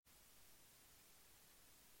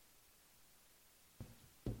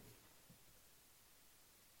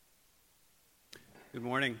Good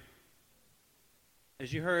morning.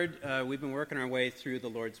 As you heard, we've been working our way through the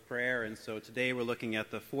Lord's Prayer, and so today we're looking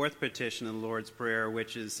at the fourth petition of the Lord's Prayer,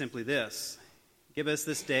 which is simply this: give us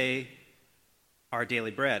this day our daily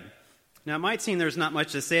bread. Now, it might seem there's not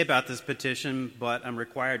much to say about this petition, but I'm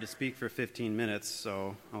required to speak for 15 minutes,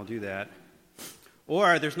 so I'll do that.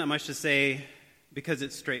 Or there's not much to say because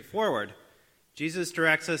it's straightforward. Jesus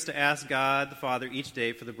directs us to ask God the Father each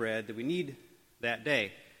day for the bread that we need that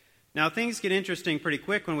day. Now, things get interesting pretty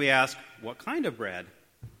quick when we ask, what kind of bread,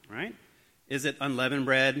 right? Is it unleavened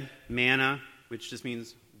bread, manna, which just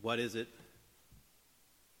means, what is it?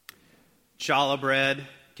 Challah bread,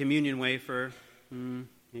 communion wafer,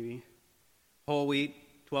 maybe. Whole wheat,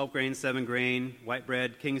 12 grain, 7 grain, white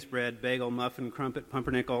bread, king's bread, bagel, muffin, crumpet,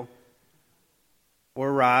 pumpernickel,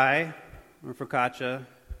 or rye, or focaccia,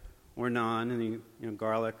 or naan, and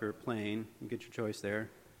garlic or plain. You get your choice there.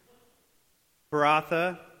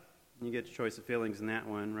 Paratha. You get your choice of fillings in that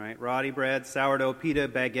one, right? Roti bread, sourdough, pita,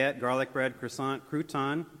 baguette, garlic bread, croissant,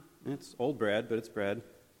 crouton. It's old bread, but it's bread.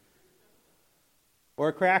 Or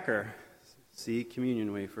a cracker. See,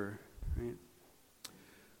 communion wafer, right?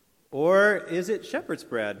 Or is it shepherd's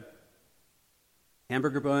bread?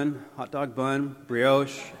 Hamburger bun, hot dog bun,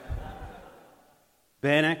 brioche,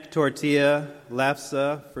 bannock, tortilla,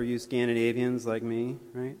 lefse for you Scandinavians like me,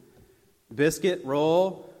 right? Biscuit,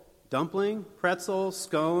 roll, dumpling, pretzel,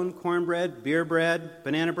 scone, cornbread, beer bread,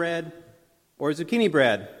 banana bread, or zucchini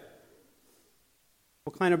bread.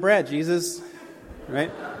 What kind of bread, Jesus? Right?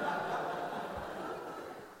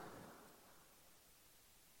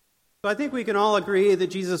 So I think we can all agree that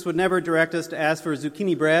Jesus would never direct us to ask for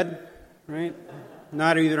zucchini bread, right?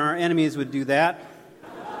 Not even our enemies would do that.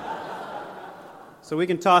 So we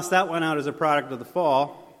can toss that one out as a product of the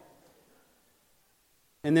fall.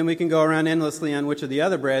 And then we can go around endlessly on which of the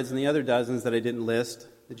other breads and the other dozens that I didn't list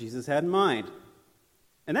that Jesus had in mind.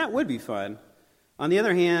 And that would be fun. On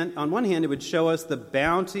one hand, it would show us the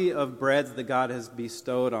bounty of breads that God has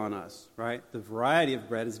bestowed on us, right? The variety of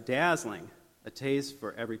bread is dazzling, a taste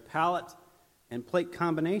for every palate and plate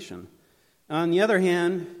combination. On the other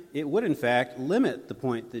hand, it would in fact limit the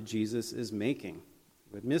point that Jesus is making.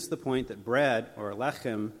 It would miss the point that bread, or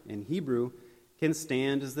lechem in Hebrew, can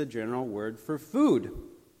stand as the general word for food.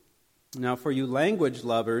 Now, for you language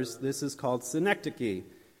lovers, this is called synecdoche.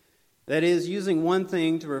 That is, using one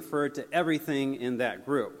thing to refer to everything in that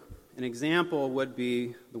group. An example would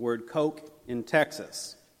be the word Coke in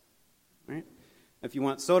Texas. Right? If you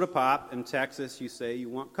want soda pop in Texas, you say you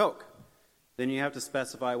want Coke. Then you have to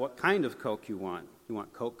specify what kind of Coke you want. You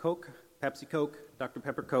want Coke, Pepsi Coke, Dr.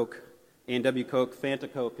 Pepper Coke, A&W Coke,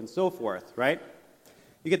 Fanta Coke, and so forth, right?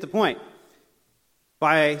 You get the point.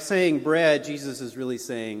 By saying bread, Jesus is really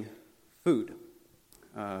saying food.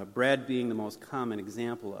 Bread being the most common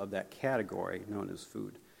example of that category known as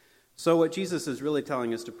food. So what Jesus is really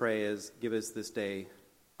telling us to pray is, give us this day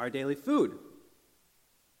our daily food.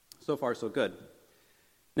 So far, so good.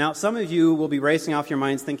 Now, some of you will be racing off your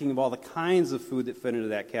minds thinking of all the kinds of food that fit into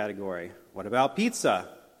that category. What about pizza?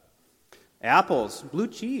 Apples, blue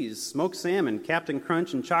cheese, smoked salmon, Captain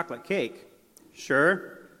Crunch, and chocolate cake?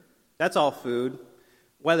 Sure, that's all food.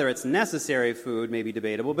 Whether it's necessary food may be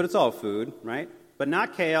debatable, but it's all food, right? But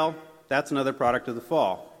not kale. That's another product of the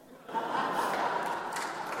fall.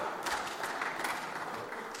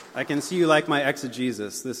 I can see you like my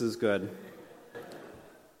exegesis. This is good.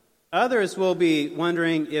 Others will be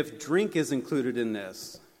wondering if drink is included in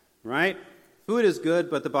this, right? Food is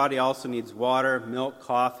good, but the body also needs water, milk,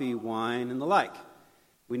 coffee, wine, and the like.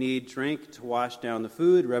 We need drink to wash down the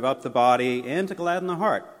food, rev up the body, and to gladden the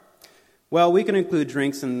heart. Well, we can include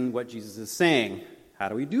drinks in what Jesus is saying. How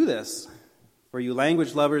do we do this? For you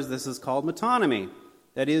language lovers, this is called metonymy.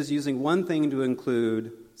 That is, using one thing to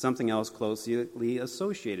include something else closely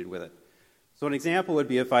associated with it. So an example would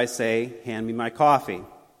be if I say, hand me my coffee.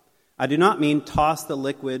 I do not mean toss the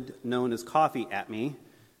liquid known as coffee at me.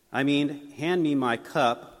 I mean, hand me my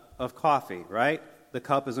cup of coffee, right? The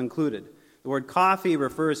cup is included. The word coffee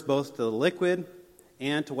refers both to the liquid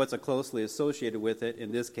and to what's closely associated with it,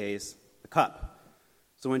 in this case, the cup.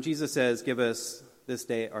 So when Jesus says, give us this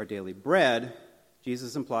day our daily bread,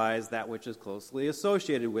 Jesus implies that which is closely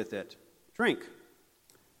associated with it, drink.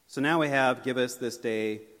 So now we have, give us this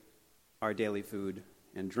day our daily food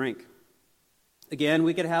and drink. Again,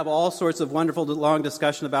 we could have all sorts of wonderful long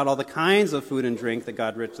discussion about all the kinds of food and drink that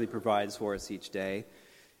God richly provides for us each day.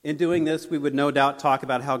 In doing this, we would no doubt talk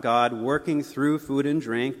about how God, working through food and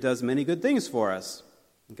drink, does many good things for us.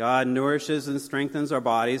 God nourishes and strengthens our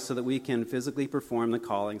bodies so that we can physically perform the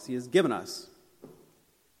callings He has given us.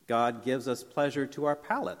 God gives us pleasure to our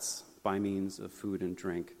palates by means of food and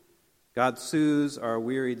drink. God soothes our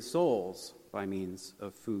wearied souls by means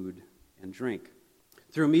of food and drink.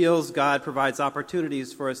 Through meals, God provides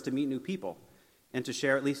opportunities for us to meet new people and to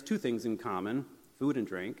share at least two things in common, food and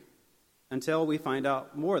drink, until we find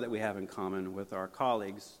out more that we have in common with our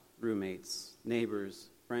colleagues, roommates, neighbors,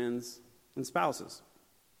 friends, and spouses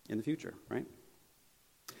in the future, right?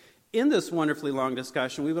 In this wonderfully long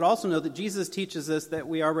discussion, we would also know that Jesus teaches us that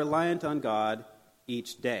we are reliant on God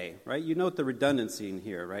each day, right? You note the redundancy in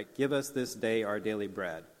here, right? Give us this day our daily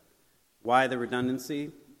bread. Why the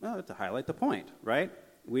redundancy? Well, to highlight the point, right?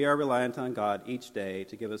 We are reliant on God each day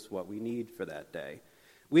to give us what we need for that day.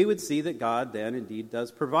 We would see that God then indeed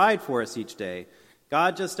does provide for us each day.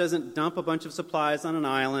 God just doesn't dump a bunch of supplies on an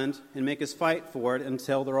island and make us fight for it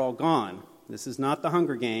until they're all gone. This is not the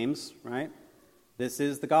Hunger Games, right? This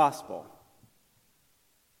is the gospel.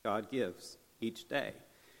 God gives each day.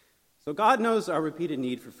 So God knows our repeated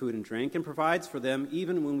need for food and drink and provides for them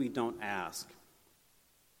even when we don't ask.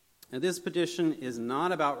 And this petition is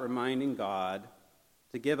not about reminding God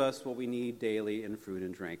to give us what we need daily in food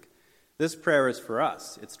and drink. This prayer is for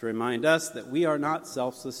us. It's to remind us that we are not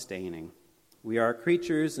self-sustaining. We are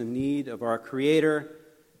creatures in need of our Creator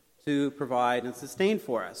to provide and sustain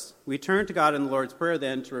for us. We turn to God in the Lord's Prayer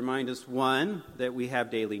then to remind us, one, that we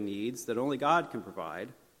have daily needs that only God can provide,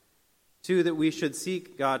 two, that we should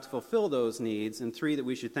seek God to fulfill those needs, and three, that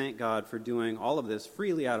we should thank God for doing all of this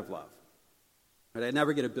freely out of love. But I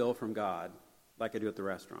never get a bill from God like I do at the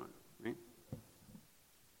restaurant, right?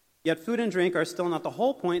 Yet food and drink are still not the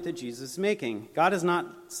whole point that Jesus is making. God is not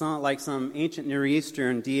like some ancient Near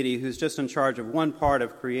Eastern deity who's just in charge of one part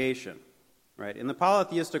of creation, right? In the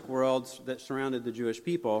polytheistic worlds that surrounded the Jewish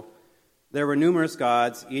people, there were numerous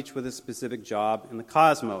gods, each with a specific job in the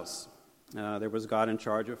cosmos. There was God in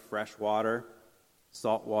charge of fresh water,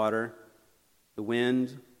 salt water, the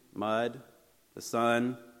wind, mud, the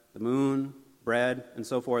sun, the moon, bread, and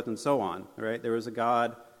so forth and so on, right? There was a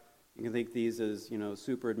God. You can think these as,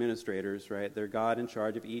 super administrators, right? They're God in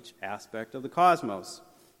charge of each aspect of the cosmos.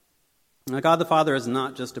 Now, God the Father is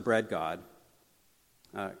not just a bread God.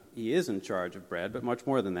 He is in charge of bread, but much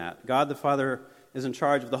more than that. God the Father is in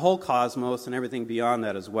charge of the whole cosmos and everything beyond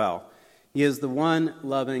that as well. He is the one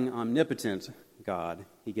loving, omnipotent God.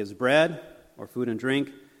 He gives bread or food and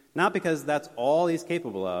drink, not because that's all he's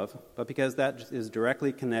capable of, but because that is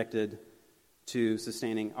directly connected to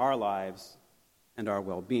sustaining our lives and our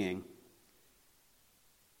well-being.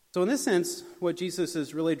 So in this sense, what Jesus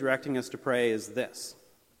is really directing us to pray is this: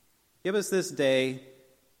 give us this day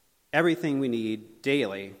everything we need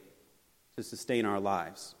daily to sustain our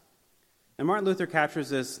lives. And Martin Luther captures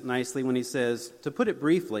this nicely when he says, to put it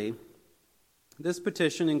briefly, this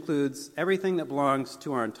petition includes everything that belongs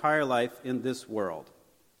to our entire life in this world,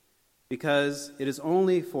 because it is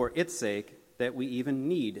only for its sake that we even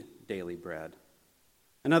need daily bread.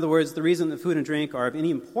 In other words, the reason that food and drink are of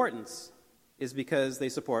any importance is because they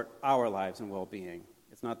support our lives and well-being.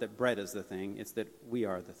 It's not that bread is the thing, it's that we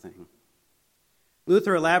are the thing.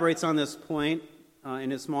 Luther elaborates on this point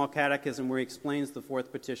in his small catechism, where he explains the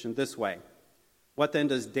fourth petition this way. What then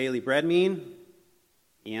does daily bread mean?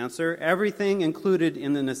 The answer: everything included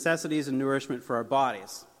in the necessities and nourishment for our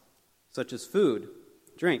bodies, such as food,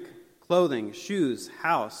 drink, clothing, shoes,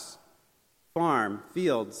 house, farm,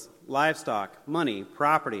 fields, livestock, money,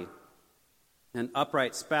 property, an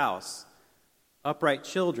upright spouse, upright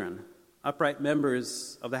children, upright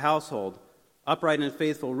members of the household, upright and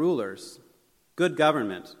faithful rulers, good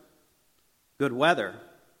government, good weather,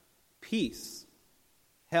 peace,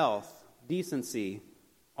 health, decency,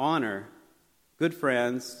 honor, good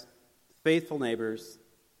friends, faithful neighbors,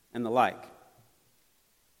 and the like.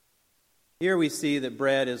 Here we see that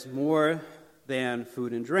bread is more than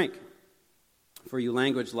food and drink. For you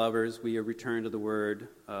language lovers, we return to the word,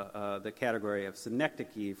 the category of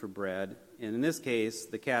synecdoche for bread. And in this case,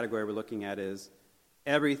 the category we're looking at is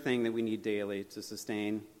everything that we need daily to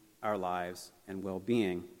sustain our lives and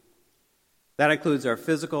well-being. That includes our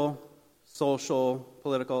physical, social,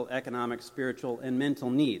 political, economic, spiritual, and mental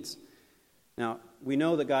needs. Now, we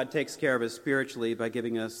know that God takes care of us spiritually by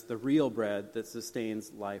giving us the real bread that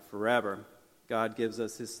sustains life forever. God gives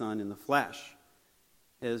us his Son in the flesh.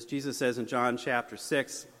 As Jesus says in John chapter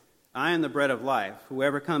 6, I am the bread of life.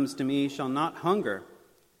 Whoever comes to me shall not hunger,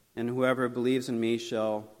 and whoever believes in me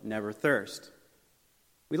shall never thirst.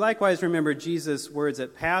 We likewise remember Jesus' words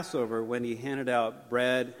at Passover when he handed out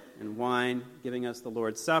bread and wine, giving us the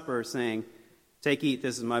Lord's Supper, saying, take, eat,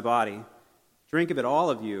 this is my body. Drink of it,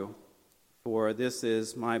 all of you, for this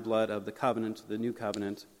is my blood of the covenant, the new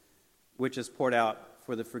covenant, which is poured out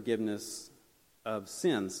for the forgiveness of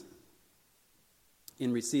sins.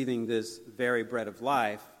 In receiving this very bread of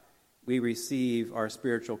life, we receive our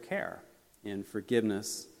spiritual care in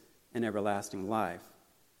forgiveness and everlasting life.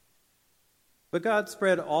 But God's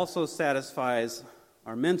bread also satisfies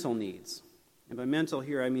our mental needs. And by mental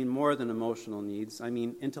here, I mean more than emotional needs. I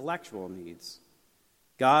mean intellectual needs.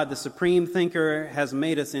 God, the supreme thinker, has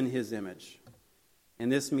made us in his image.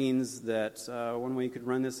 And this means that one way you could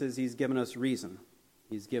run this is he's given us reason.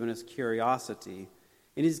 He's given us curiosity.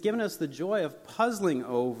 And he's given us the joy of puzzling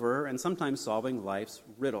over and sometimes solving life's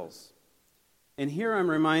riddles. And here I'm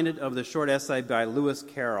reminded of the short essay by Lewis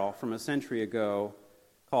Carroll from a century ago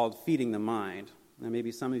called Feeding the Mind. Now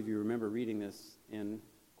maybe some of you remember reading this in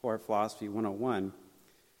Core Philosophy 101.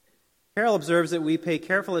 Carroll observes that we pay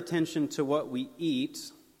careful attention to what we eat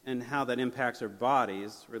and how that impacts our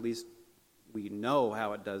bodies, or at least we know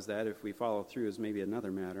how it does that. If we follow through is maybe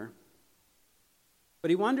another matter. But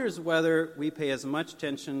he wonders whether we pay as much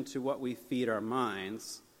attention to what we feed our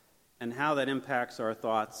minds and how that impacts our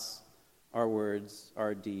thoughts, our words,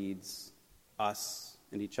 our deeds, us,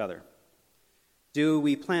 and each other. Do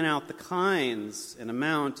we plan out the kinds and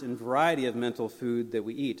amount and variety of mental food that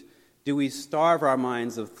we eat? Do we starve our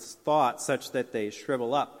minds of thought such that they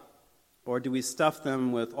shrivel up? Or do we stuff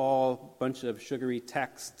them with all bunch of sugary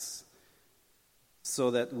texts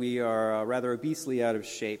so that we are rather obesely out of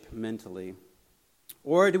shape mentally?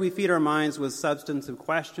 Or do we feed our minds with substantive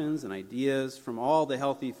questions and ideas from all the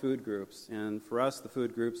healthy food groups? And for us, the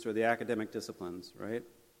food groups are the academic disciplines, right?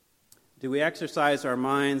 Do we exercise our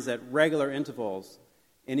minds at regular intervals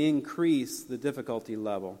and increase the difficulty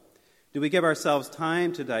level? Do we give ourselves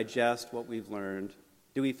time to digest what we've learned?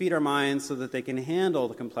 Do we feed our minds so that they can handle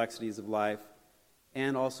the complexities of life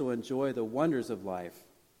and also enjoy the wonders of life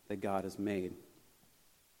that God has made?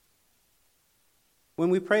 When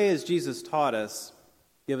we pray as Jesus taught us,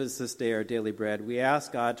 "Give us this day our daily bread," we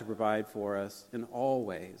ask God to provide for us in all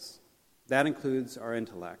ways. That includes our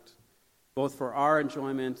intellect, both for our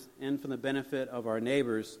enjoyment and for the benefit of our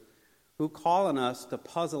neighbors who call on us to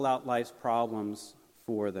puzzle out life's problems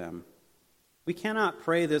for them. We cannot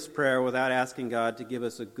pray this prayer without asking God to give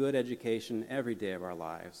us a good education every day of our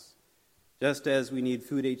lives. Just as we need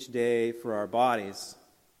food each day for our bodies,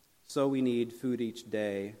 so we need food each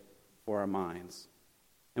day for our minds.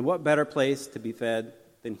 And what better place to be fed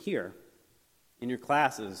than here, in your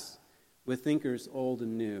classes, with thinkers old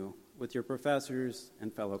and new, with your professors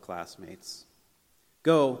and fellow classmates.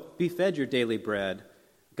 Go, be fed your daily bread.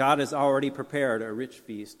 God has already prepared a rich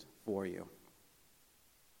feast for you.